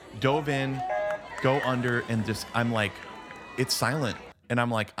dove in, go under, and just, I'm like, it's silent. And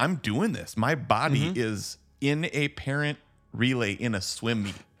I'm like, I'm doing this. My body is in a parent relay in a swim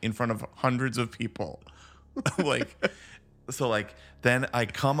meet in front of hundreds of people. Then I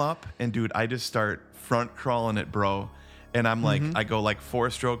come up and dude, I just start front crawling it, bro. And I'm like, I go like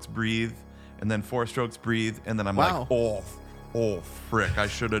 4 strokes, breathe, and then 4 strokes, breathe. And then I'm like, oh, frick. I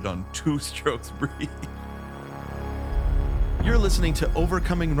should have done 2 strokes, breathe. You're listening to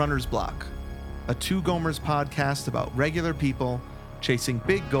Overcoming Runner's Block, a Two Gomers podcast about regular people chasing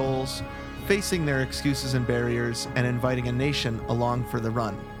big goals, facing their excuses and barriers, and inviting a nation along for the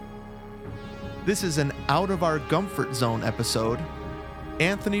run. This is an out of our comfort zone episode.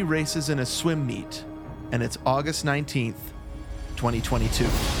 Anthony races in a swim meet, and it's August 19th, 2022.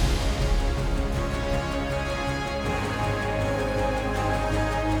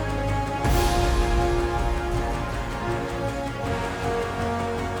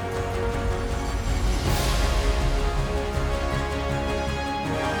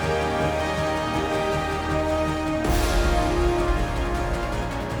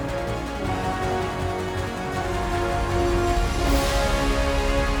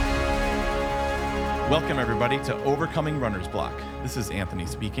 Welcome, everybody, to Overcoming Runner's Block. This is Anthony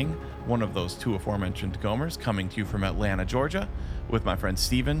speaking, one of those 2 aforementioned Gomers, coming to you from Atlanta, Georgia, with my friend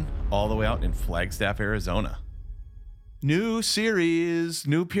Steven, all the way out in Flagstaff, Arizona. New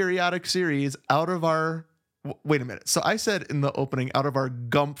periodic series out of our... Wait a minute. So I said in the opening, out of our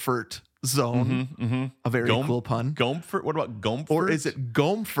Gomfort zone. A very cool pun. Gomfort? What about Gomfort? Or is it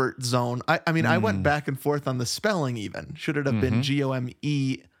Gomfort zone? I mean, I went back and forth on the spelling even. Should it have been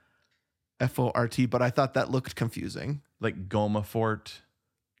Gomefort, but I thought that looked confusing. Like Gomafort?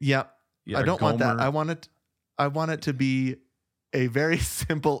 Yep. Yeah, I don't want that. I want it to be a very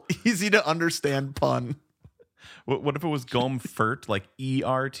simple, easy to understand pun. What if it was Gomfort, like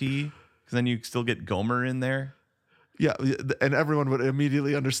ERT? Because then you still get Gomer in there. Yeah, and everyone would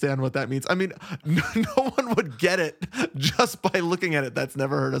immediately understand what that means. I mean, no one would get it just by looking at it. That's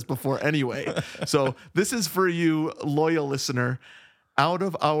never heard us before anyway. So this is for you, loyal listener, out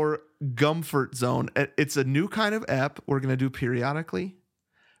of our Gomfort zone. It's a new kind of app we're going to do periodically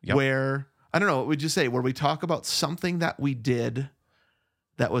where, I don't know, what would you say, where we talk about something that we did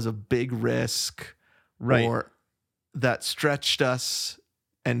that was a big risk, right, or that stretched us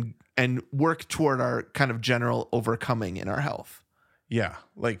and work toward our kind of general overcoming in our health. Yeah.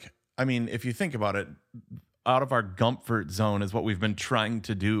 Like, I mean, if you think about it, out of our Gomfort zone is what we've been trying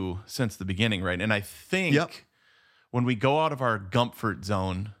to do since the beginning, right? And I think when we go out of our Gomfort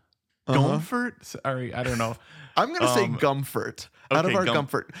zone, Gomfort? Sorry, I don't know. I'm going to say Gomfort. Out of our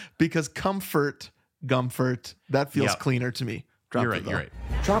Gomfort. Because comfort, Gomfort, that feels cleaner to me. You're right.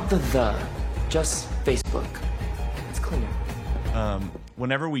 Drop the. Just Facebook. It's cleaner.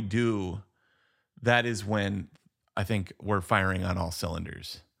 Whenever we do, that is when I think we're firing on all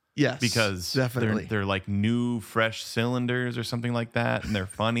cylinders. Yes, because definitely. They're like new, fresh cylinders or something like that, and they're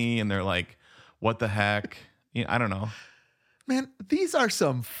funny, and they're like, what the heck? You know, I don't know. Man, these are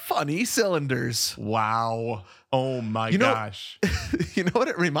some funny cylinders. Wow. Oh my gosh. You know what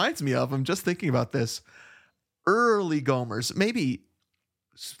it reminds me of? I'm just thinking about this. Early Gomers, maybe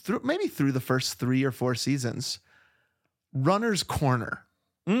through the first 3 or 4 seasons. Runner's Corner.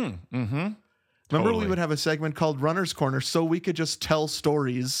 Remember we would have a segment called Runner's Corner so we could just tell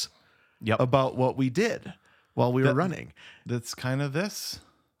stories about what we did while we were running. That's kind of this.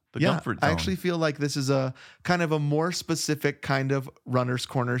 The Gomfort zone. I actually feel like this is a kind of a more specific kind of Runner's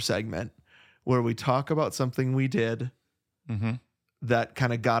Corner segment where we talk about something we did that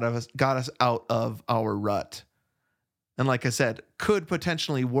kind of got us out of our rut. And like I said, could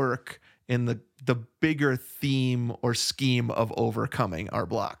potentially work in the bigger theme or scheme of overcoming our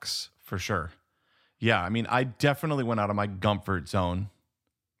blocks. For sure. Yeah, I mean, I definitely went out of my Gomfort zone.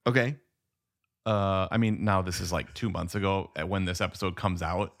 Okay. I mean, now this is like 2 months ago when this episode comes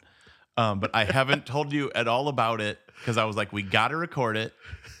out. But I haven't told you at all about it because I was like, we got to record it.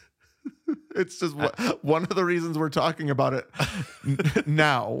 It's just one of the reasons we're talking about it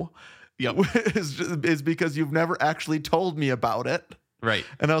now is because you've never actually told me about it. Right.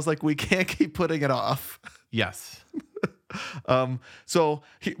 And I was like, we can't keep putting it off. Yes. So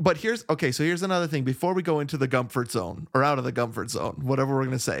here's another thing before we go into the Gomfort zone or out of the Gomfort zone, whatever we're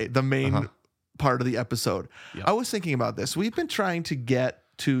going to say, the main part of the episode. Yep. I was thinking about this. We've been trying to get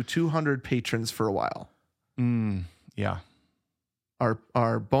to 200 patrons for a while. Yeah.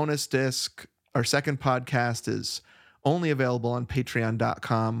 Our bonus disc, our second podcast is only available on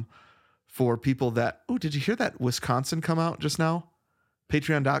patreon.com for people that, did you hear that Wisconsin come out just now?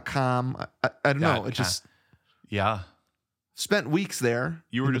 Patreon.com. I don't know. It just, yeah. spent weeks there.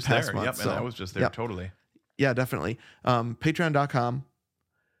 You were in the just past there. month, Yep. so, And I was just there. yep. Totally. Yeah, definitely.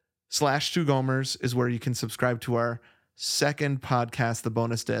 Patreon.com/2gomers is where you can subscribe to our second podcast, The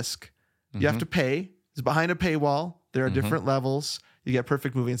Bonus Disc. You have to pay. It's behind a paywall. There are different levels. You get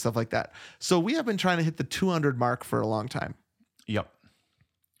Perfect Movie and stuff like that. So we have been trying to hit the 200 mark for a long time. Yep.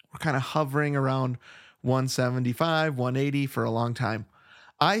 We're kind of hovering around 175, 180 for a long time.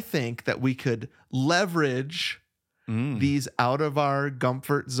 I think that we could leverage these out of our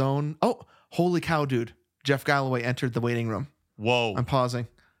comfort zone. Oh, holy cow, dude. Jeff Galloway entered the waiting room. Whoa. I'm pausing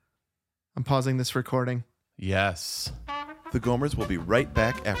this recording. Yes. The Gomers will be right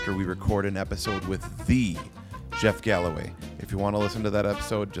back after we record an episode with the Jeff Galloway. If you want to listen to that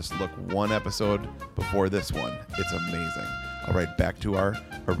episode, just look one episode before this one. It's amazing. All right, back to our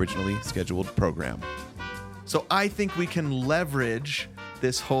originally scheduled program. So I think we can leverage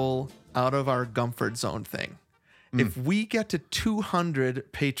this whole out of our comfort zone thing. If we get to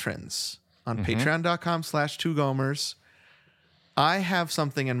 200 patrons on patreon.com/2gomers, I have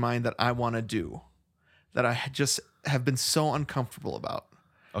something in mind that I want to do that I just have been so uncomfortable about.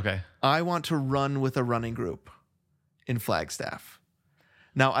 Okay. I want to run with a running group in Flagstaff.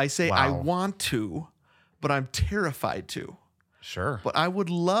 Now, I say I Wow. want to, but I'm terrified to. Sure. But I would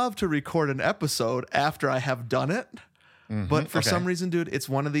love to record an episode after I have done it. But for okay. some reason, dude, it's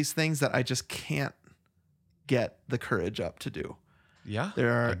one of these things that I just can't get the courage up to do. Yeah.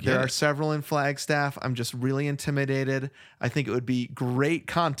 There are several in Flagstaff. I'm just really intimidated. I think it would be great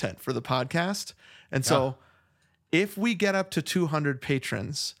content for the podcast. And so if we get up to 200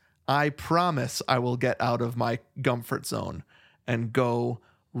 patrons, I promise I will get out of my comfort zone and go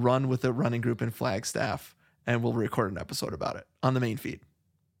run with a running group in Flagstaff, and we'll record an episode about it on the main feed.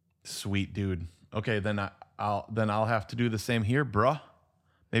 Sweet, dude. Okay, then I'll have to do the same here, bruh.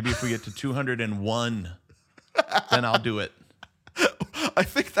 Maybe if we get to 201, then I'll do it. I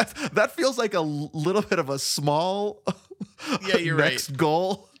think that feels like a little bit of a small Yeah, you're right. next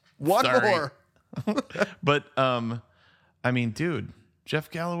goal. One Sorry. more. But I mean, dude, Jeff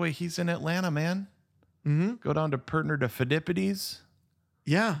Galloway, he's in Atlanta, man. Go down to Pertner to Pheidippides.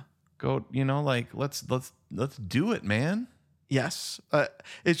 Yeah. Go, like let's do it, man. Yes.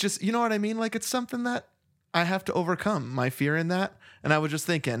 It's just, you know what I mean? Like, it's something that I have to overcome my fear in that. And I was just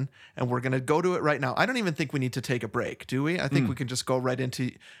thinking, and we're going to go to it right now. I don't even think we need to take a break, do we? I think we can just go right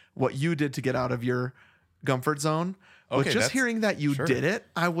into what you did to get out of your comfort zone. But Okay, just that's- hearing that you sure. did it,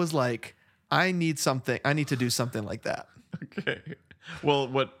 I was like, I need to do something like that. Okay. Well,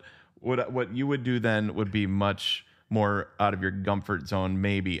 what you would do then would be much more out of your comfort zone,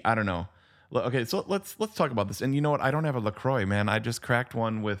 maybe. I don't know. Okay, so let's talk about this. And you know what? I don't have a LaCroix, man. I just cracked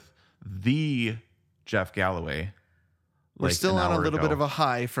one with the Jeff Galloway. We're like still an on a hour little ago. bit of a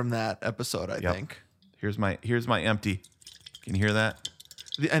high from that episode, I Yep. think. Here's my empty. Can you hear that?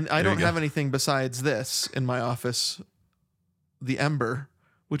 And I There don't you go. have anything besides this in my office, the Ember,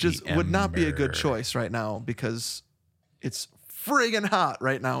 which would not be a good Ember. choice right now because it's friggin' hot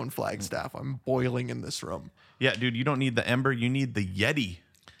right now in Flagstaff. I'm boiling in this room. Yeah, dude, you don't need the Ember. You need the Yeti.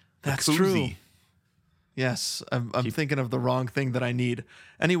 The That's koozie. true. Yes, I'm thinking of the wrong thing that I need.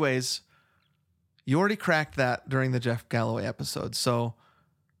 Anyways, you already cracked that during the Jeff Galloway episode, so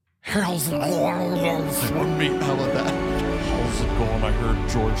How's it going? Swim meet. how about that? How's it going? I heard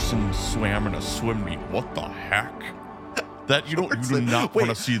Georgeson swam in a swim meet. What the heck? That you do Georgeson. not Wait.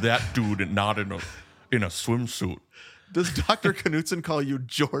 want to see that dude not in a swimsuit. Does Dr. Knutson call you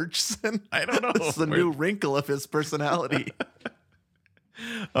Georgeson? I don't know. It's the new wrinkle of his personality.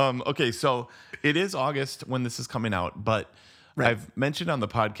 Okay, so it is August when this is coming out, but Right. I've mentioned on the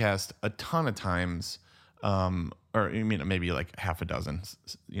podcast a ton of times, or I mean maybe like half a dozen,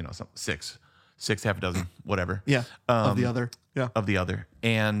 six, half a dozen, whatever. Yeah, of the other. Yeah. Of the other.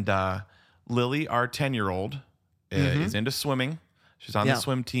 And Lily, our 10-year-old, is into swimming. She's on Yeah. the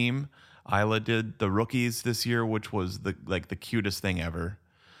swim team. Isla did the rookies this year, which was the cutest thing ever.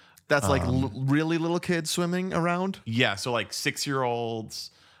 That's like really little kids swimming around. Yeah, so like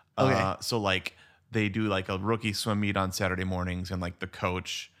 6-year-olds. Okay. So like they do like a rookie swim meet on Saturday mornings, and like the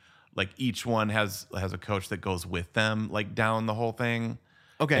coach, like each one has a coach that goes with them like down the whole thing.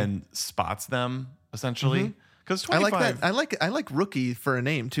 Okay. And spots them essentially. Because I like that. I like rookie for a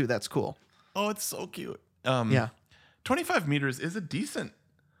name too. That's cool. Oh, it's so cute. Yeah. 25 meters is a decent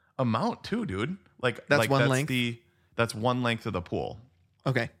amount too, dude. That's one length? That's one length of the pool.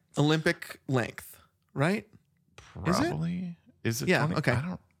 Okay. Olympic length, right? Is it? Probably. Is it? Yeah, 20? okay. I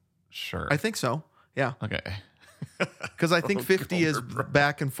don't. Sure. I think so. Yeah. Okay. Because I think 50 is Gomer, bro.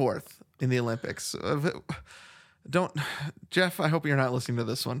 back and forth in the Olympics. Don't, Jeff, I hope you're not listening to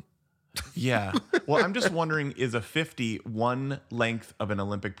this one. Yeah. Well, I'm just wondering, is a 50 one length of an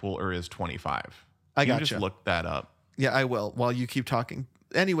Olympic pool or is 25? I You gotcha. just look that up. Yeah, I will while you keep talking.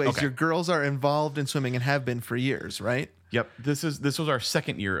 Anyways, Okay. your girls are involved in swimming and have been for years, right? Yep. This was our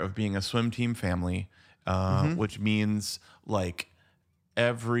second year of being a swim team family, which means like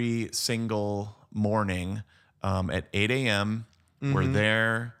every single morning at 8 a.m. We're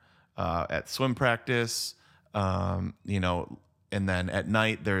there at swim practice, and then at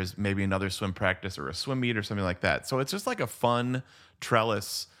night there's maybe another swim practice or a swim meet or something like that. So it's just like a fun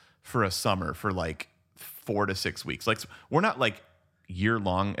trellis for a summer for like 4 to 6 weeks. Like we're not like year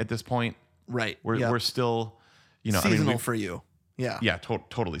long at this point. Right. We're still, seasonal we've- for you. Yeah. yeah,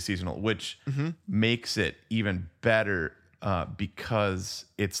 totally seasonal, which makes it even better because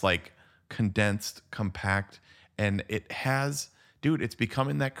it's like condensed, compact, and it has, dude, it's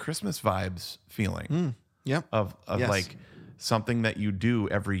becoming that Christmas vibes feeling Yep. of Yes. like something that you do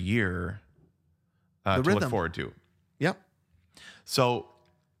every year to look rhythm. forward to. Yep. So,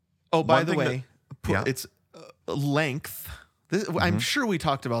 Oh, by One the thing way, yeah. it's length. I'm sure we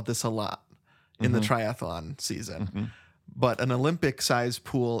talked about this a lot in the triathlon season, but an Olympic size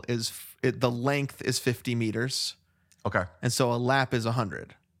pool the length is 50 meters. okay. And so a lap is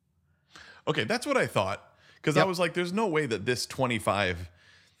 100. Okay, that's what I thought. Because I Yep. was like, there's no way that this 25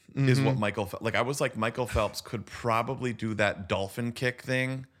 is what Michael like. I was like, Michael Phelps could probably do that dolphin kick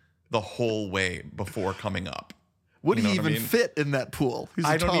thing the whole way before coming up. Would You know he what I even mean? fit in that pool? He's a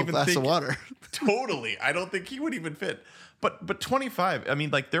I don't tall even glass think of water. Totally. I don't think he would even fit. But 25, I mean,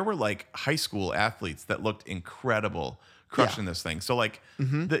 like there were like high school athletes that looked incredible crushing this thing. So like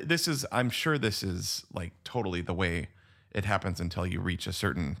this is, I'm sure this is like totally the way it happens until you reach a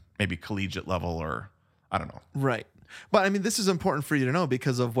certain maybe collegiate level or I don't know. Right. But I mean, this is important for you to know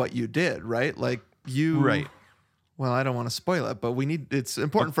because of what you did, right? Like you, Right. Well, I don't want to spoil it, but it's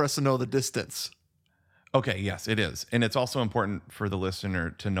important for us to know the distance. Okay, yes, it is. And it's also important for the listener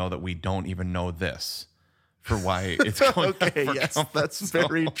to know that we don't even know this for why it's going Okay, for yes, comfort that's zone.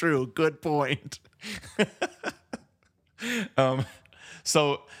 very true. Good point.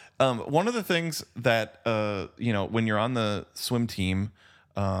 So one of the things that when you're on the swim team,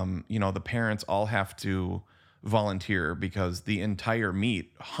 the parents all have to volunteer because the entire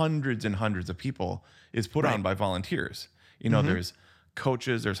meet, hundreds and hundreds of people, is put on by volunteers. There's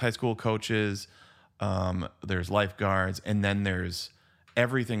coaches, there's high school coaches, there's lifeguards, and then there's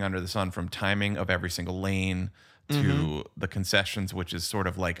everything under the sun from timing of every single lane to the concessions, which is sort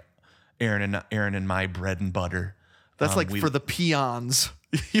of like Aaron and my bread and butter. That's like for the peons.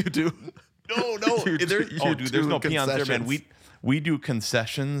 You do. No, You do- there's you there's do no peons there, man. concessions. We do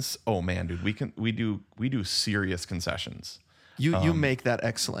concessions. Oh man, dude, we do serious concessions. You make that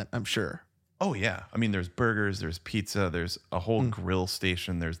excellent, I'm sure. Oh yeah, I mean, there's burgers, there's pizza, there's a whole grill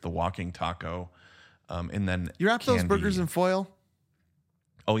station, there's the walking taco, and then You wrap those candy. burgers in foil?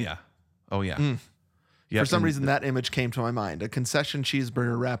 Oh yeah, yeah. For some and reason, that image came to my mind. A concession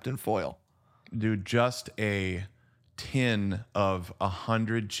cheeseburger wrapped in foil. dude, just a tin of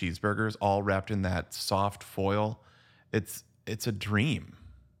 100 cheeseburgers, all wrapped in that soft foil. It's a dream.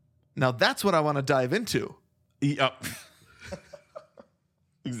 Now, that's what I want to dive into. Yeah.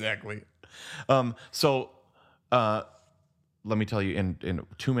 Exactly. So let me tell you, in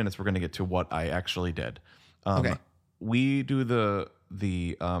 2 minutes, we're going to get to what I actually did. Okay. We do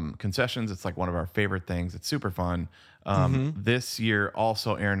the concessions. It's like one of our favorite things. It's super fun. This year,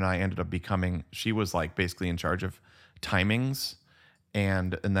 also, Erin and I ended up she was like basically in charge of timings.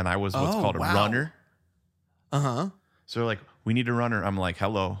 And then I was what's Oh, called a wow. runner. Uh-huh. So they're like, we need a runner. I'm like,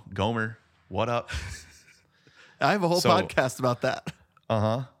 hello, Gomer, what up? I have a whole So- podcast about that.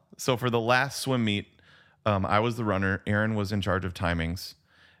 So for the last swim meet, I was the runner. Aaron was in charge of timings.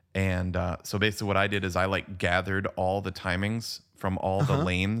 And so basically what I did is I like gathered all the timings from all the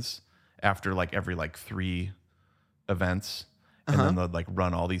lanes after like every like 3 events. And then they'd like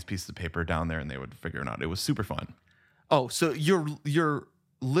run all these pieces of paper down there and they would figure it out. It was super fun. Oh, so you're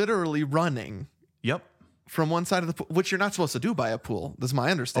literally running Yep. from one side of the pool, which you're not supposed to do by a pool. This is my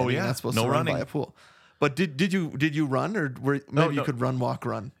understanding. Oh, yeah. You're not supposed No to run by running. a pool. But did you run or maybe you no. could run, walk,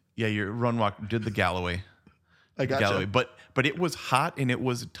 run? Yeah, you run, walk, did the Galloway. I gotcha. Galloway. But it was hot and it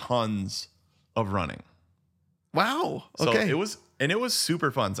was tons of running. Wow. So Okay. it was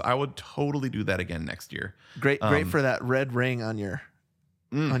super fun. So I would totally do that again next year. Great for that red ring on your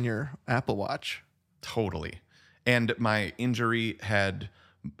Apple Watch. Totally. And my injury had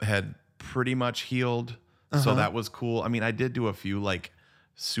pretty much healed. So that was cool. I mean, I did do a few like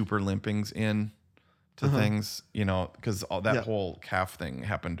super limpings to things, you know, because all that Yeah. whole calf thing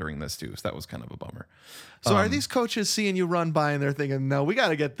happened during this too. So that was kind of a bummer. So are these coaches seeing you run by and they're thinking, no, we got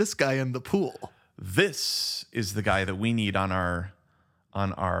to get this guy in the pool? This is the guy that we need on our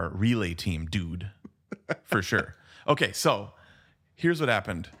relay team, dude, for sure. Okay, so here's what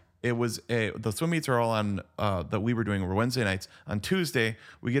happened. It was the swim meets are all on that we were doing were Wednesday nights. On Tuesday,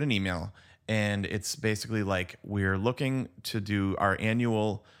 we get an email, and it's basically like we're looking to do our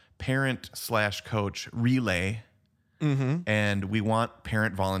annual parent/coach relay, and we want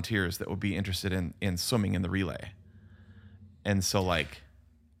parent volunteers that would be interested in swimming in the relay. And so, like,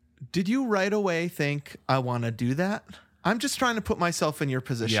 Did you right away think, I want to do that? I'm just trying to put myself in your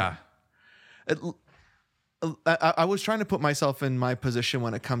position. yeah, I was trying to put myself in my position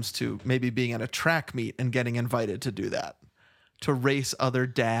when it comes to maybe being at a track meet and getting invited to do that, to race other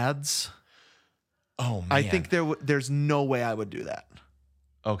dads. oh man, I think there's no way I would do that.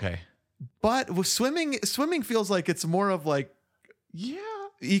 okay, But with swimming feels like it's more of like yeah,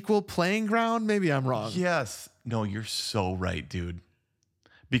 equal playing ground. Maybe I'm wrong. yes, no, you're so right, dude.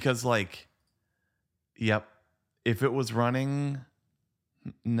 Because like, yep, if it was running,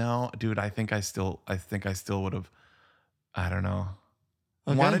 no, dude, I think I still would have, I don't know,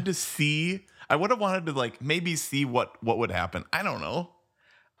 Okay. wanted to see. I would have wanted to like maybe see what would happen. I don't know.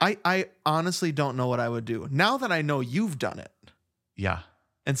 I honestly don't know what I would do. Now that I know you've done it Yeah,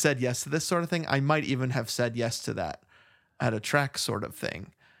 and said yes to this sort of thing, I might even have said yes to that at a track sort of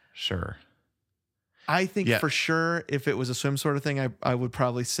thing. sure. I think Yeah. for sure if it was a swim sort of thing, I would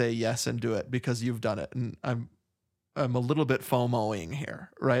probably say yes and do it because you've done it. And I'm a little bit FOMOing here,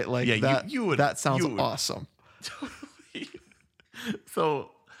 right? Like Yeah, that, you would- that sounds you would. awesome.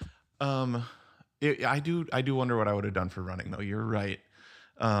 So, I do wonder what I would have done for running though. You're right.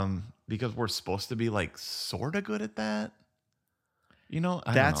 Because we're supposed to be like sort of good at that. You know,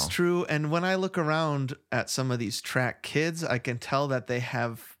 I don't That's know. true. And when I look around at some of these track kids, I can tell that they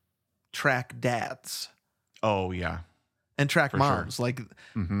have track dads Oh yeah. and track For sure. moms. Like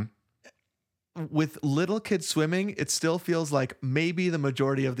Mm-hmm. with little kids swimming, it still feels like maybe the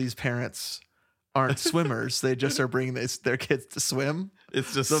majority of these parents aren't swimmers. They just are bringing their kids to swim.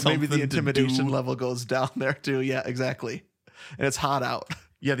 It's just So maybe the something to intimidation do. level goes down there too. Yeah, exactly. And it's hot out.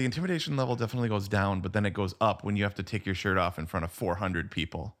 Yeah, the intimidation level definitely goes down, but then it goes up when you have to take your shirt off in front of 400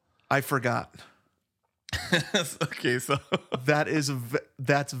 people. I forgot. Okay, so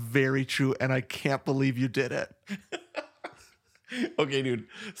That's very true, and I can't believe you did it. okay, dude.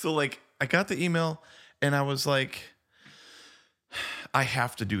 So like I got the email and I was like, I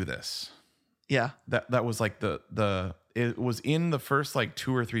have to do this. Yeah. That was like it was in the first like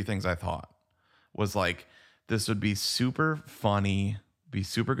 2 or 3 things I thought was like this would be super funny, be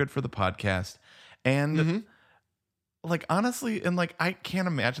super good for the podcast, and like honestly, and like I can't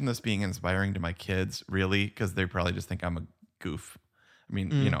imagine this being inspiring to my kids really because they probably just think I'm a goof. I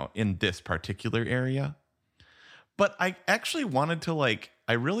mean, you know, in this particular area. But I actually wanted to like,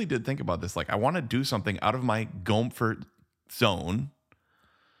 I really did think about this. Like, I want to do something out of my comfort zone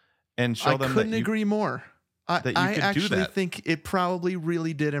and show I them couldn't that you, agree more. that you I could do actually that. think it probably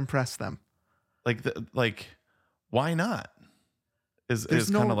really did impress them. like, why not? Is There's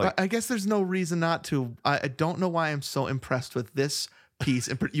kind no, of like, I guess there's no reason not to. I don't know why I'm so impressed with this piece.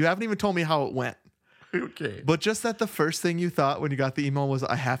 You haven't even told me how it went. okay. But just that the first thing you thought when you got the email was,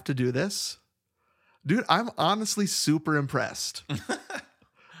 I have to do this. Dude, I'm honestly super impressed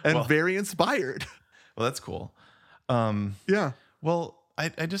and Well- very inspired. Well, that's cool. Yeah. Well,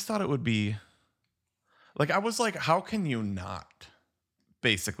 I just thought it would be like, I was like, how can you not?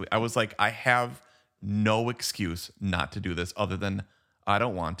 Basically, I was like, I have no excuse not to do this other than I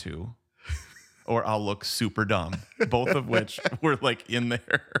don't want to, or I'll look super dumb. Both of which were like in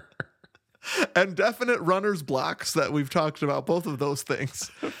there. And definite runner's blocks that we've talked about, both of those things.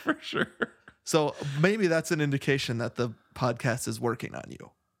 For sure. So maybe that's an indication that the podcast is working on you.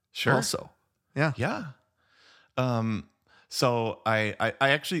 Sure. Also. Yeah. Yeah. So I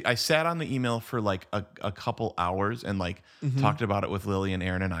actually I sat on the email for like a couple hours and like talked about it with Lily and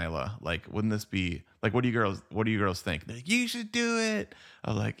Aaron and Isla. Like, wouldn't this be like, what do you girls think? They're like, you should do it.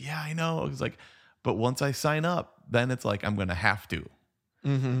 I was like, yeah, I know. I was like, but once I sign up, then it's like I'm gonna have to.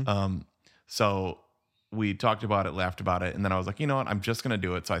 So we talked about it, laughed about it, and then I was like, you know what? I'm just gonna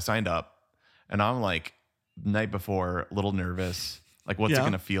do it. So I signed up, and I'm like, night before, a little nervous. Like, what's it Yeah.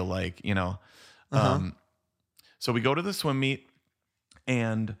 gonna feel like? You know. So we go to the swim meet,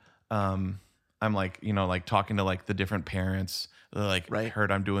 and I'm like, you know, like talking to like the different parents. They're like, Right.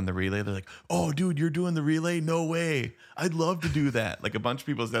 heard I'm doing the relay. They're like, oh, dude, you're doing the relay? No way. I'd love to do that. Like a bunch of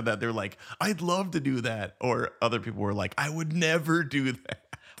people said that. They're like, I'd love to do that. Or other people were like, I would never do that.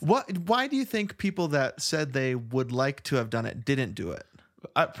 Why do you think people that said they would like to have done it didn't do it?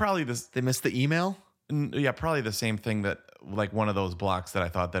 Probably this. They missed the email? Yeah, probably the same thing that like one of those blocks that I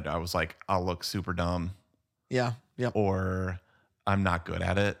thought that I was like, I'll look super dumb Yeah. Yep. or I'm not good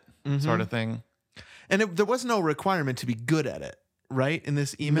at it sort of thing. And there was no requirement to be good at it, right? In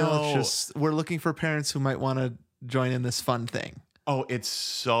this email, No. it's just we're looking for parents who might want to join in this fun thing. Oh, it's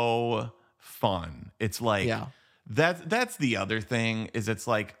so fun. It's like Yeah. that's the other thing is it's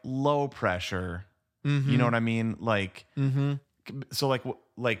like low pressure. You know what I mean? Like so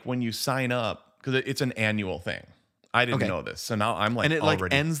like when you sign up because it's an annual thing. I didn't Okay. know this, so now I'm like And it already.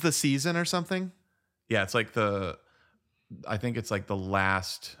 like ends the season or something? Yeah, it's like I think it's like the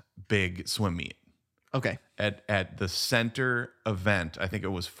last big swim meet Okay. at the center event. I think it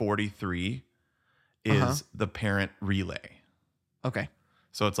was 43 is the parent relay. Okay.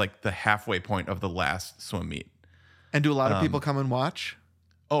 So it's like the halfway point of the last swim meet. And do a lot of people come and watch?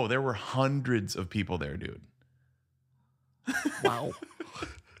 Oh, there were hundreds of people there, dude. Wow.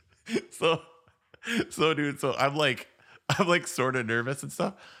 So dude, so I'm like sort of nervous and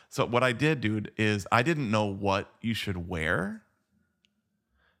stuff. So what I did, dude, is I didn't know what you should wear.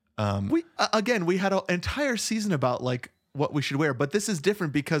 We had an entire season about like what we should wear, but this is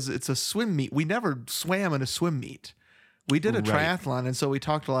different because it's a swim meet. We never swam in a swim meet. We did a Right. triathlon, and so we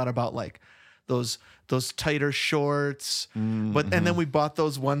talked a lot about like those tighter shorts. But and then we bought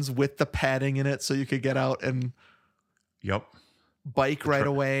those ones with the padding in it so you could get out and Yep. bike right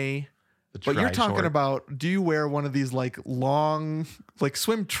away. The But you're talking tri-short. about, do you wear one of these like long like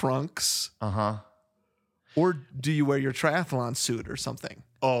swim trunks, or do you wear your triathlon suit or something?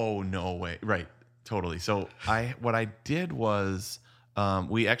 Oh, no way. Right. Totally. So what I did was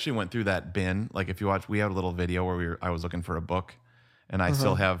we actually went through that bin. Like if you watch, we had a little video where I was looking for a book and I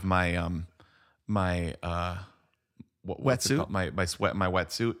still have my what's it Wetsuit? called? my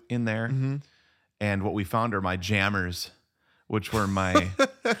wetsuit in there. And what we found are my jammers, which were my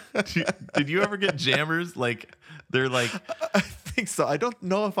did you ever get jammers? Like they're like I think so. I don't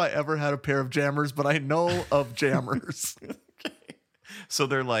know if I ever had a pair of jammers, but I know of jammers. so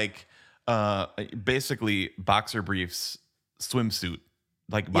they're like basically boxer briefs swimsuit.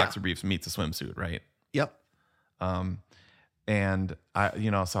 Like boxer briefs meets a swimsuit, right? Yep. And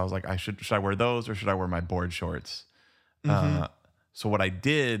so I was like, should I wear those or should I wear my board shorts? So what I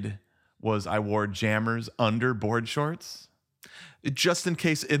did was I wore jammers under board shorts. Just in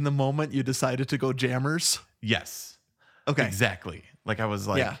case in the moment you decided to go jammers. Yes. Okay. Exactly. Like I was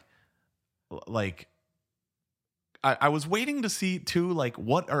like, Yeah. like I was waiting to see too, like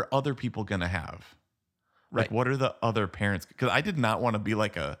what are other people gonna have? Like Right. what are the other parents? Because I did not want to be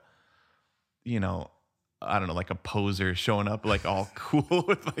like a, I don't know, like a poser showing up like all cool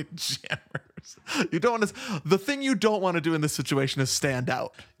with my jammers. You don't want to. The thing you don't want to do in this situation is stand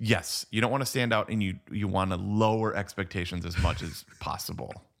out. Yes, you don't want to stand out, and you want to lower expectations as much as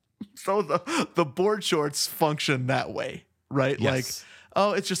possible. So the board shorts function that way, right? Yes. Like,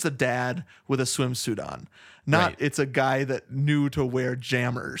 oh, it's just a dad with a swimsuit on. Not Right. it's a guy that knew to wear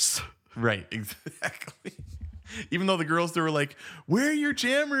jammers. Right, exactly. Even though the girls, they were like, "Wear your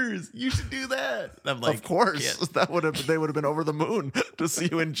jammers. You should do that." And I'm like, Of course, "Can't- they would have been over the moon to see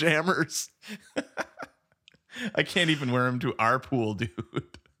you in jammers. I can't even wear them to our pool, dude."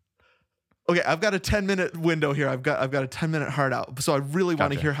 Okay, I've got a 10-minute window here. I've got a 10-minute hard out. So I really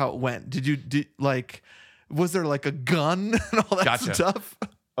want to Gotcha. hear how it went. Was there like a gun and all that Gotcha. stuff?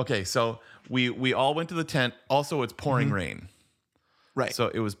 Okay, so we all went to the tent. Also, it's pouring rain. Right. So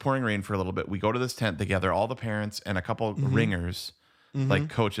it was pouring rain for a little bit. We go to this tent together, all the parents and a couple ringers, like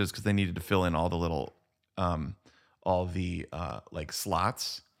coaches, because they needed to fill in all the little, like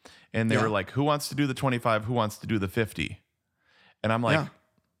slots. And they Yeah. were like, "Who wants to do the 25? Who wants to do the 50?" And I'm like, Yeah.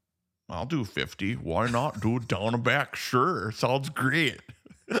 "I'll do 50. Why not? Do it down and back. Sure. Sounds great."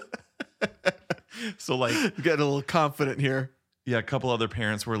 So like, Getting a little confident here. yeah, a couple other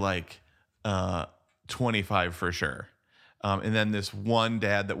parents were like, 25 for sure. And then this one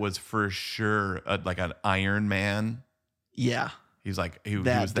dad that was for sure like an Iron Man. Yeah. He's like he was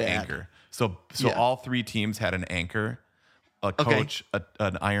That the dad. anchor. So Yeah. all three teams had an anchor, a Okay. coach,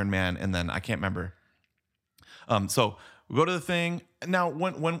 an Iron Man, and then I can't remember. So we go to the thing. Now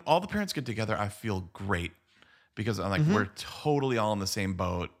when all the parents get together, I feel great because I'm like we're totally all in the same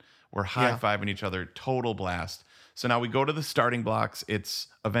boat. We're high-fiving each other, total blast. So now we go to the starting blocks. It's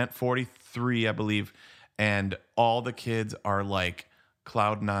event 43, I believe, and all the kids are like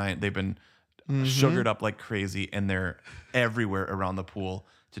cloud nine. They've been sugared up like crazy, and they're everywhere around the pool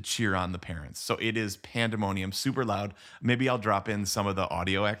to cheer on the parents. So it is pandemonium, super loud. Maybe I'll drop in some of the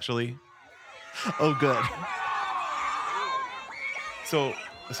audio actually. Oh, good. So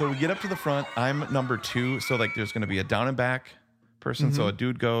so we get up to the front. I'm number 2. So like there's going to be a down and back person. So a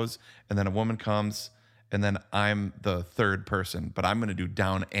dude goes and then a woman comes and then I'm the third person, but I'm going to do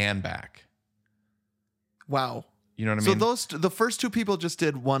down and back. Wow. You know what I mean? So the first 2 people just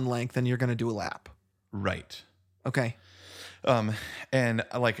did one length and you're going to do a lap. Right. Okay. And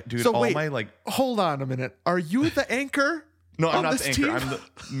like, dude, So all wait, my like, hold on a minute. Are you the anchor? no, I'm on not this the anchor. team? I'm the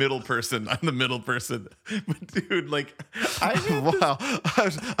middle person. I'm the middle person. But dude, like, I had this- Wow.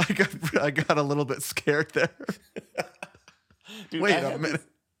 I got a little bit scared there. dude, Wait I a had minute.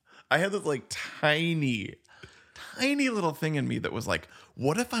 I had this like tiny little thing in me that was like,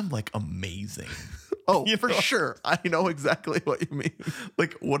 what if I'm like amazing? Oh, You for know? sure. I know exactly what you mean.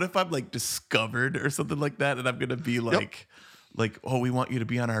 Like, what if I'm like discovered or something like that, and I'm gonna be like, oh, we want you to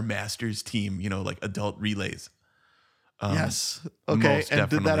be on our masters team, you know, like adult relays. Yes. Okay. most And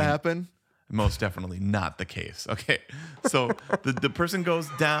did that definitely. happen? Most definitely not the case. Okay. So the person goes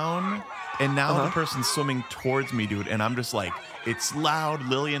down, and now the person's swimming towards me, dude. And I'm just like, it's loud.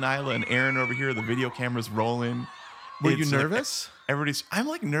 Lily and Isla and Aaron over here, the video camera's rolling. Were you It's like, nervous? I'm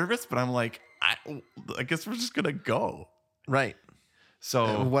like nervous, but I'm like, I guess we're just gonna go. Right.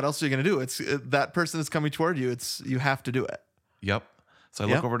 So What else are you going to do? It's that person is coming toward you. You have to do it. yep. So I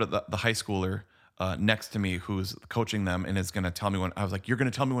Yep. look over to the high schooler next to me who's coaching them and is going to tell me when. I was like, you're going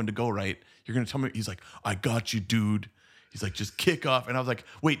to tell me when to go, right? You're going to tell me. He's like, I got you, dude. He's like, just kick off. And I was like,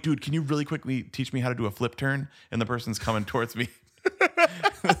 wait, dude, can you really quickly teach me how to do a flip turn? And the person's coming towards me.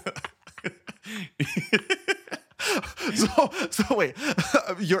 So wait,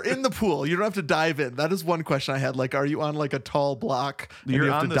 you're in the pool. You don't have to dive in. That is one question I had. Like, are you on like a tall block? And You're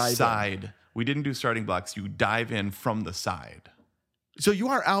you have on to the dive in? side. We didn't do starting blocks. You dive in from the side. So you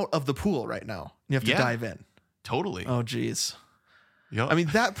are out of the pool right now. You have to Yeah. dive in. Totally. Oh, geez. Yep. I mean,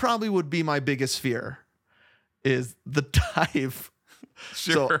 that probably would be my biggest fear is the dive.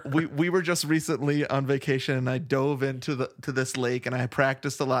 sure. So we were just recently on vacation and I dove into this lake and I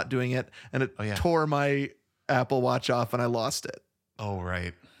practiced a lot doing it and it Oh, yeah. tore my Apple Watch off and I lost it. Oh,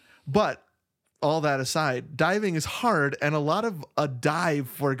 right. But all that aside, diving is hard and a lot of a dive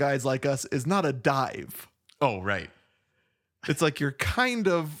for guys like us is not a dive. Oh, right. It's like you're kind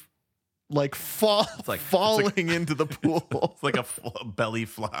of like falling into the pool. It's like a belly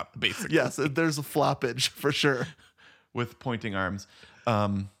flop, basically. Yes, there's a floppage for sure. With pointing arms.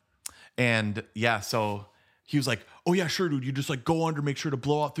 And yeah, so he was like, oh yeah, sure, dude. You just like go under, make sure to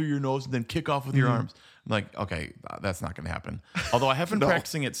blow out through your nose and then kick off with your arms. I'm like, okay, that's not going to happen. Although I have been No.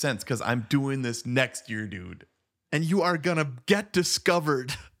 practicing it since because I'm doing this next year, dude. And you are going to get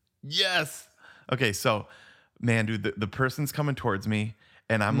discovered. Yes. Okay, so man, dude, the person's coming towards me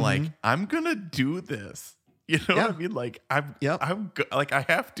and I'm like, I'm going to do this. You know what I mean? Like like I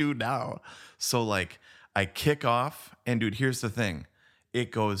have to now. So like I kick off and dude, here's the thing.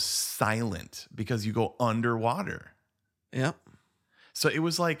 It goes silent because you go underwater. Yep. So it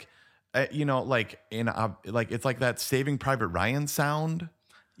was like, you know, like like it's like that Saving Private Ryan sound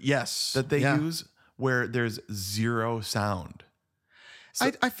Yes. that they use where there's zero sound.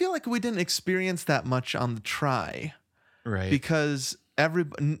 I feel like we didn't experience that much on the try Right. because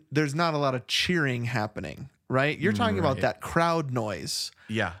there's not a lot of cheering happening, right? You're talking about Right. that crowd noise.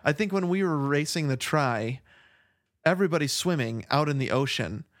 Yeah. I think when we were racing the try, everybody's swimming out in the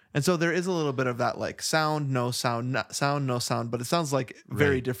ocean. And so there is a little bit of that like sound, no sound, sound, no sound, but it sounds like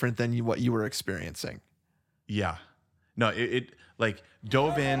very Right. different than what you were experiencing. Yeah. No, it like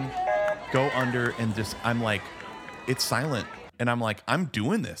dove in, go under, and just I'm like, it's silent. And I'm like, I'm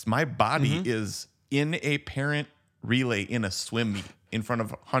doing this. My body is in a parent relay in a swim meet in front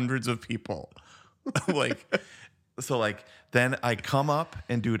of hundreds of people. Like, so like then I come up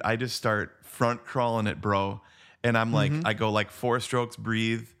and dude, I just start front crawling it, bro. And I'm like, I go like 4 strokes,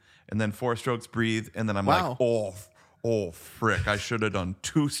 breathe, and then 4 strokes, breathe, and then I'm Wow. like, oh frick, I should have done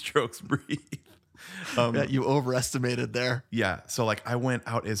 2 strokes, breathe. That you overestimated there. Yeah. So like I went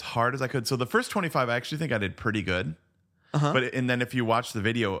out as hard as I could. So the first 25, I actually think I did pretty good. But and then if you watch the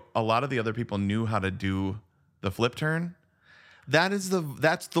video, a lot of the other people knew how to do the flip turn. That's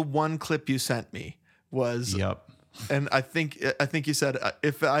the one clip you sent me was Yep. and I think you said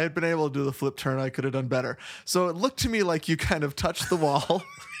if I had been able to do the flip turn, I could have done better. So it looked to me like you kind of touched the wall,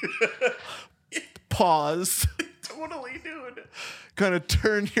 paused, Totally, dude. kind of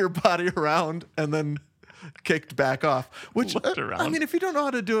turned your body around, and then kicked back off. Which Looked I around. mean, if you don't know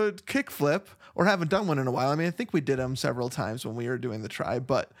how to do a kick flip or haven't done one in a while, I mean, I think we did them several times when we were doing the try.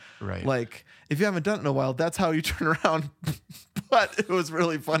 But Right. like, if you haven't done it in a while, that's how you turn around. But it was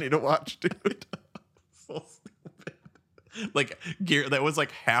really funny to watch, dude. So stupid. Like gear that was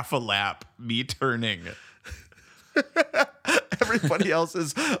like half a lap, me turning. everybody else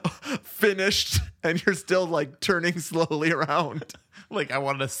is finished and you're still like turning slowly around. Like I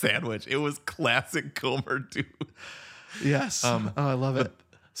wanted a sandwich. It was classic Comer, dude. Yes. Oh, I love it.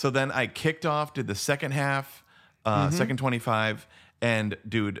 So then I kicked off, did the second half, second 25. And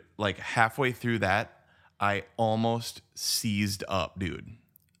dude, like halfway through that, I almost seized up, dude.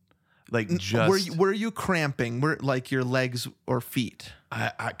 Like just were you cramping? Were like your legs or feet?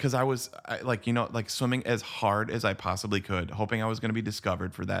 Because I was like, you know, like swimming as hard as I possibly could, hoping I was going to be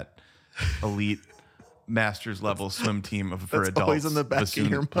discovered for that elite masters level swim team for adults. Always in the back bassoon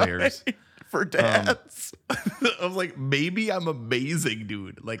of your players. mind for dads. I was like, maybe I'm amazing,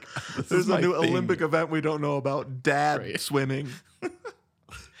 dude. Like, There's a new Olympic event we don't know about, dad swimming.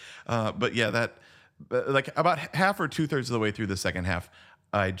 But yeah, that like about half or 2/3 of the way through the second half,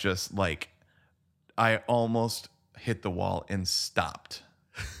 I just like, I almost hit the wall and stopped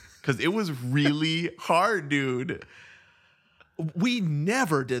because it was really hard, dude. We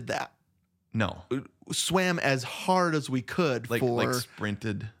never did that. No, Swam as hard as we could like for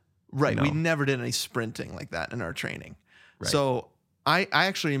sprinted. right. No. We never did any sprinting like that in our training. Right. So I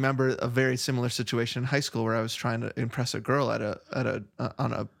actually remember a very similar situation in high school where I was trying to impress a girl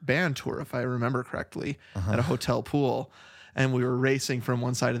on a band tour, if I remember correctly, at a hotel pool, and we were racing from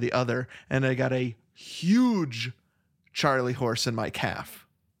one side to the other, and I got a huge Charlie horse in my calf.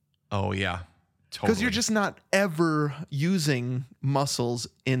 Oh yeah, Because totally. you're just not ever using muscles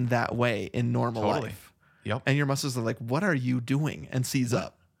in that way in normal life. Yep. And your muscles are like, what are you doing? And seize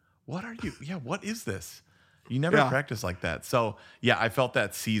up. What are you? Yeah, what is this? You never Yeah. practice like that. So yeah, I felt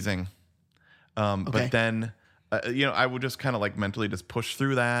that seizing. Okay. But then, you know, I would just kind of like mentally just push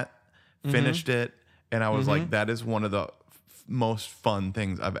through that, finished it, and I was like, that is one of the most fun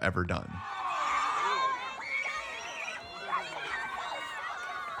things I've ever done.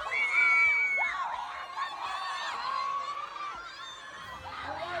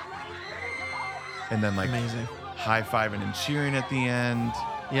 And then like Amazing. high-fiving and cheering at the end.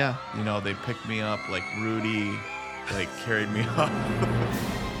 Yeah. You know, they picked me up like Rudy, like carried me up.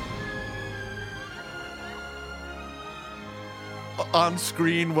 On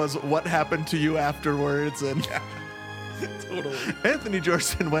screen was what happened to you afterwards. And Totally. Anthony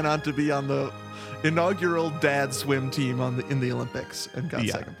Georgeson went on to be on the inaugural dad swim team in the Olympics and got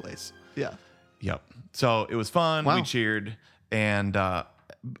Yeah. second place. Yeah. Yep. So it was fun. Wow. We cheered. And,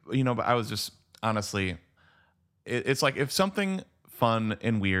 you know, but I was just honestly, it's like if something fun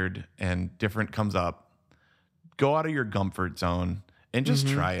and weird and different comes up, go out of your comfort zone and just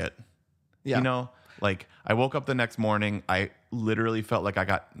try it. Yeah. You know, like I woke up the next morning. I literally felt like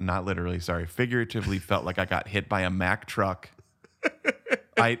figuratively felt like I got hit by a Mack truck.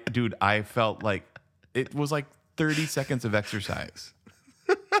 I felt like it was like 30 seconds of exercise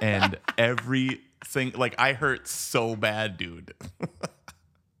and everything, like I hurt so bad, dude.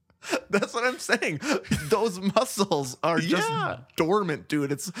 That's what I'm saying. Those muscles are just Yeah. dormant,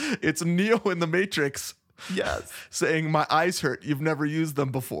 dude. It's Neo in the Matrix Yes. saying my eyes hurt. You've never used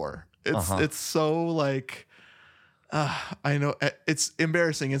them before. It's so like, I know it's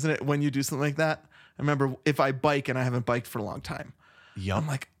embarrassing, isn't it? When you do something like that. I remember if I bike and I haven't biked for a long time, Yep. I'm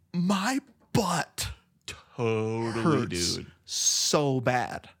like, my butt Totally, hurts dude. so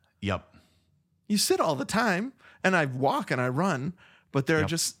bad. Yep. You sit all the time, and I walk and I run, but there are Yep.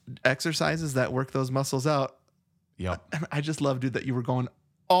 just exercises that work those muscles out. Yep. And I just love, dude, that you were going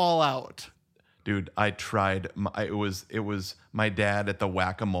all out. Dude, I tried. It was my dad at the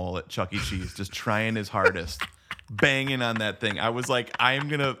Whack-A-Mole at Chuck E. Cheese, just trying his hardest, banging on that thing. I was like, I am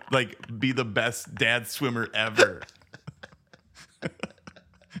gonna like be the best dad swimmer ever.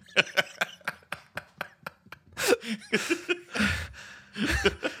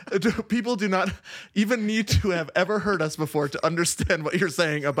 People do not even need to have ever heard us before to understand what you're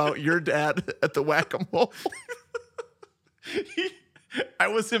saying about your dad at the Whack-A-Mole. I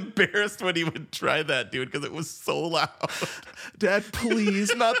was embarrassed when he would try that, dude, because it was so loud. Dad,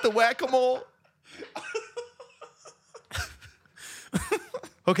 please, not the Whack-A-Mole.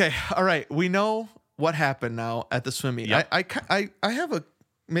 Okay, all right. We know what happened now at the swim meet. Yep. I have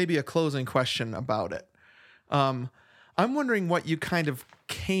maybe a closing question about it. I'm wondering what you kind of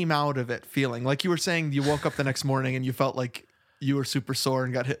came out of it feeling. Like you were saying, you woke up the next morning and you felt like you were super sore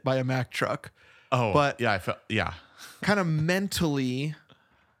and got hit by a Mack truck. Oh, But- yeah, I felt Kind of mentally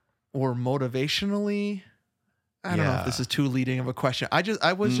or motivationally. I don't know if Yeah. this is too leading of a question. I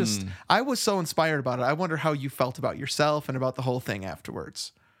was so inspired about it. I wonder how you felt about yourself and about the whole thing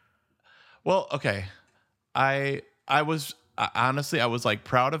afterwards. Well, okay. I was honestly, I was like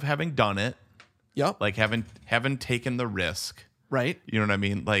proud of having done it, Yep. like having taken the risk. Right. You know what I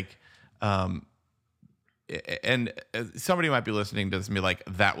mean? Like, and somebody might be listening to this and be like,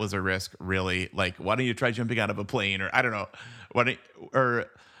 that was a risk, really? Like, why don't you try jumping out of a plane? Or I don't know.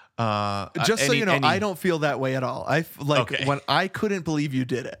 Just so you know, any- I don't feel that way at all. Okay. When I couldn't believe you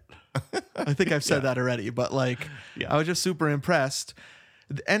did it. I think I've said that already, but like, Yeah. I was just super impressed.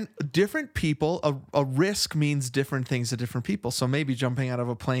 And different people, a risk means different things to different people. So maybe jumping out of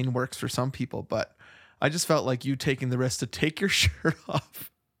a plane works for some people, but I just felt like you taking the risk to take your shirt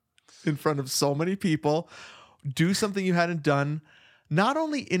off in front of so many people, do something you hadn't done, not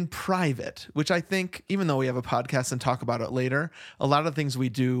only in private, which I think, even though we have a podcast and talk about it later, a lot of things we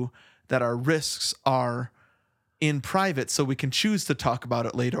do that are risks are in private, so we can choose to talk about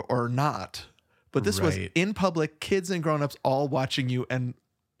it later or not. But this was Right. in public, kids and grown-ups all watching you and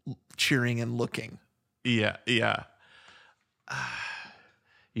cheering and looking. Yeah.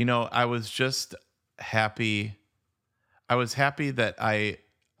 You know, I was just happy. I was happy that I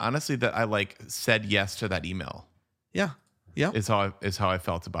like said yes to that email. Yeah. Yeah. Is how I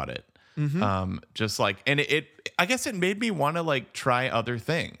felt about it. Mm-hmm. Just like, and I guess it made me want to like try other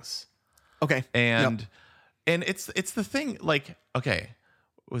things. Okay. And it's the thing, like, okay,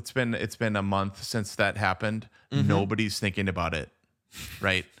 it's been a month since that happened. Mm-hmm. Nobody's thinking about it,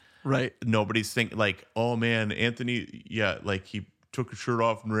 right? Right. Nobody's thinking like, oh man, Anthony, yeah, like he took his shirt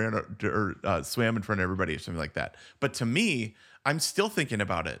off and ran or swam in front of everybody or something like that. But to me, I'm still thinking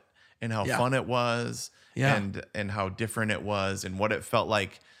about it and how fun it was, and how different it was, and what it felt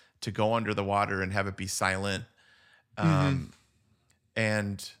like to go under the water and have it be silent.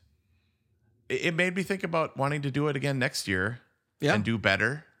 And it made me think about wanting to do it again next year and do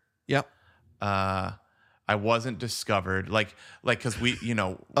better. Yep. I wasn't discovered like because we, you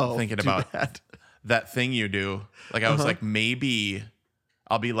know, thinking too about bad. that thing you do. Like I was like, maybe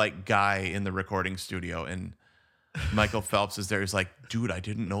I'll be like Guy in the recording studio, and Michael Phelps is there. He's like, dude, I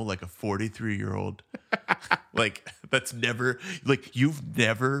didn't know like a 43-year-old, like that's never, like you've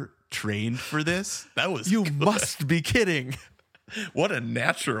never trained for this. That was You good. must be kidding. What a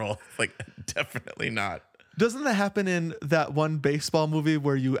natural. Like definitely not. Doesn't that happen in that one baseball movie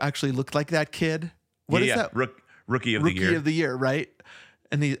where you actually looked like that kid? What is that? Rookie of the year. Rookie of the year, right?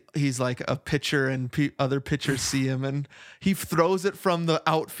 And he's like a pitcher, and other pitchers see him, and he throws it from the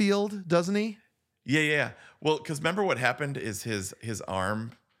outfield, doesn't he? Yeah. Well, because remember what happened is his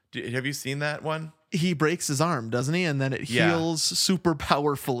arm. Have you seen that one? He breaks his arm, doesn't he? And then it heals super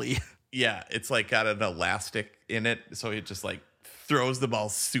powerfully. Yeah, it's like got an elastic in it, so it just like throws the ball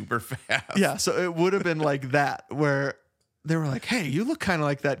super fast. Yeah, so it would have been like that, where they were like, "Hey, you look kind of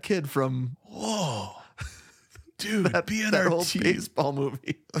like that kid from Dude, that old baseball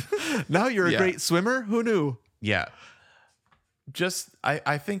movie." Now you're a great swimmer. Who knew? Yeah. Just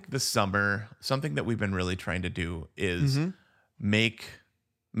I think this summer, something that we've been really trying to do is make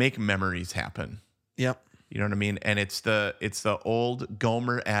memories happen. Yep. You know what I mean? And it's the old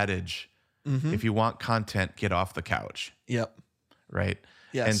Gomer adage. If you want content, get off the couch. Yep. Right?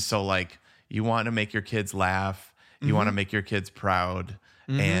 Yes. And so like you want to make your kids laugh, you want to make your kids proud,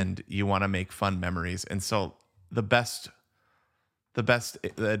 and you want to make fun memories. And so the best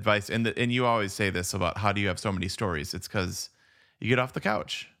advice, and you always say this about how do you have so many stories? It's because you get off the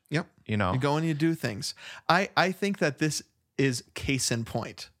couch. Yep. You know? You go and you do things. I think that this is case in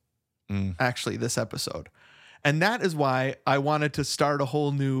point, actually, this episode. And that is why I wanted to start a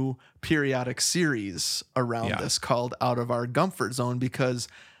whole new periodic series around this called Out of Our Comfort Zone, because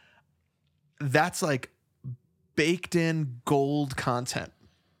that's like baked in gold content.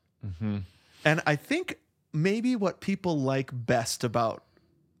 And I think maybe what people like best about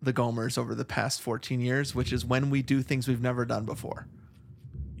the Gomers over the past 14 years, which is when we do things we've never done before.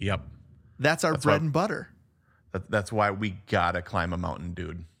 Yep. That's our bread and butter. That's why we gotta climb a mountain,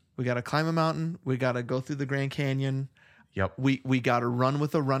 dude. We got to climb a mountain. We got to go through the Grand Canyon. Yep. We got to run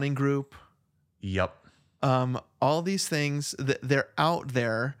with a running group. Yep. All these things, they're out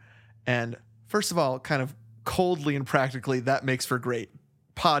there. And first of all, kind of coldly and practically, that makes for great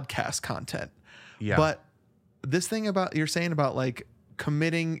podcast content. Yeah. But this thing about you're saying about like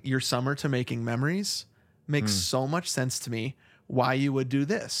committing your summer to making memories makes so much sense to me. Why you would do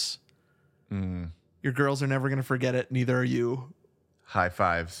this. Your girls are never going to forget it. Neither are you. High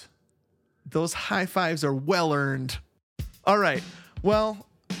fives. Those high fives are well earned. All right. Well,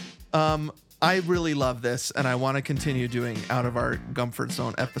 I really love this, and I want to continue doing Out of Our Comfort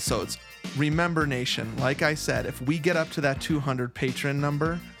Zone episodes. Remember, Nation, like I said, if we get up to that 200 patron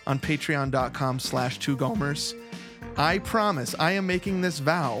number on patreon.com/2gomers, I promise, I am making this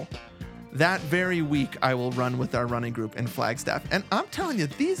vow, that very week I will run with our running group in Flagstaff. And I'm telling you,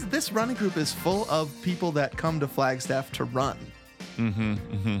 this running group is full of people that come to Flagstaff to run.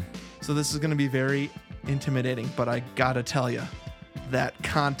 So this is going to be very intimidating, but I gotta tell you, that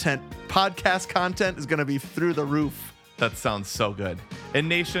podcast content is gonna be through the roof. That sounds so good. And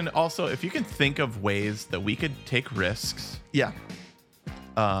Nation, also, if you can think of ways that we could take risks, Yeah.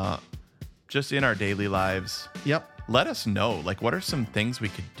 just in our daily lives, Yep. let us know. Like, what are some things we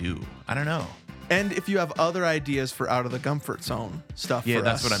could do? I don't know. And if you have other ideas for out of the comfort zone stuff, Yeah, for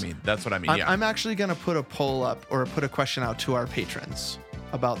that's us, what I mean. That's what I mean. I'm, Yeah. I'm actually gonna put a poll up or put a question out to our patrons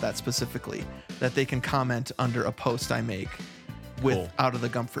about that specifically, that they can comment under a post I make with Cool. out of the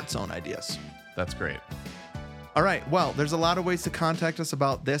comfort zone ideas. That's great. All right. Well, there's a lot of ways to contact us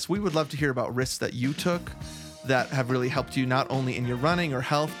about this. We would love to hear about risks that you took that have really helped you not only in your running or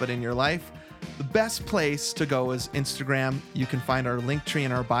health, but in your life. The best place to go is Instagram. You can find our link tree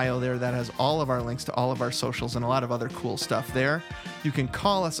in our bio there that has all of our links to all of our socials and a lot of other cool stuff there. You can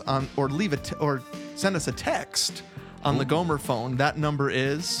call us on or or send us a text on the Gomer phone. That number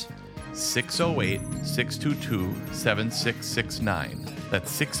is 608-622-7669.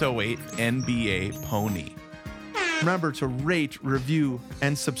 That's 608-NBA-PONY. Remember to rate, review,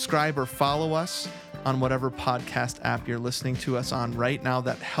 and subscribe or follow us on whatever podcast app you're listening to us on right now.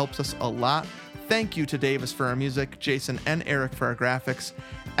 That helps us a lot. Thank you to Davis for our music, Jason and Eric for our graphics,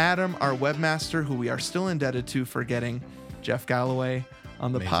 Adam, our webmaster, who we are still indebted to for getting Jeff Galloway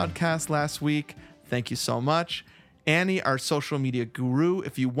on the podcast last week. Thank you so much. Annie, our social media guru.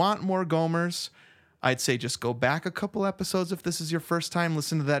 If you want more Gomers, I'd say just go back a couple episodes if this is your first time.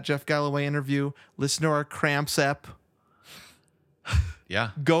 Listen to that Jeff Galloway interview. Listen to our Cramps ep.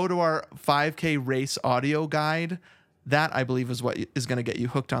 Yeah. Go to our 5K race audio guide. That, I believe, is what is going to get you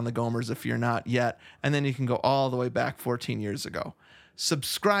hooked on the Gomers if you're not yet. And then you can go all the way back 14 years ago.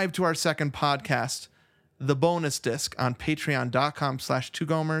 Subscribe to our second podcast, The Bonus Disc, on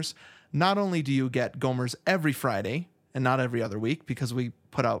patreon.com/2gomers. Not only do you get Gomers every Friday and not every other week, because we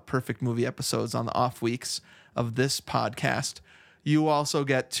put out perfect movie episodes on the off weeks of this podcast, you also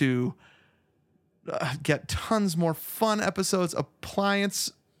get to get tons more fun episodes.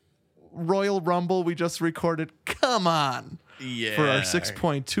 Appliance Royal Rumble we just recorded. Come on. Yeah. For our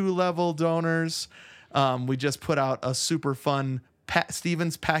 6.2 level donors. We just put out a super fun Pat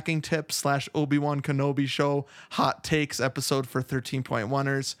Stevens packing tips / Obi-Wan Kenobi show hot takes episode for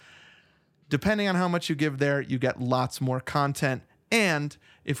 13.1ers. Depending on how much you give there, you get lots more content. And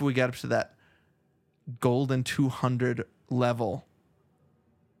if we get up to that golden 200 level,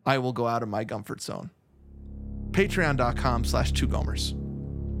 I will go out of my comfort zone. Patreon.com/2gomers.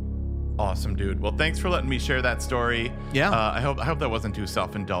 Awesome, dude. Well, thanks for letting me share that story. Yeah. I hope that wasn't too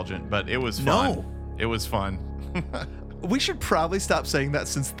self-indulgent, but it was fun. No. It was fun. We should probably stop saying that,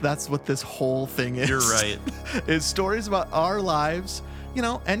 since that's what this whole thing is. You're right. Is stories about our lives,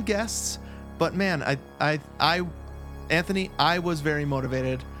 and guests. But man, Anthony, I was very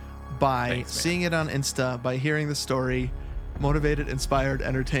motivated by Thanks, man. seeing it on Insta, by hearing the story. Motivated, inspired,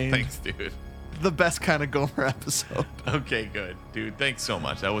 entertained. Thanks, dude. The best kind of Gomer episode. Okay, good. Dude, thanks so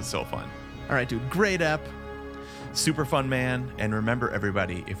much. That was so fun. All right, dude. Great ep. Super fun, man. And remember,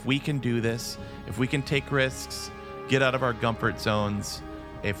 everybody, if we can do this, if we can take risks, get out of our comfort zones,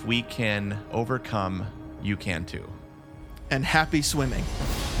 if we can overcome, you can too. And happy swimming.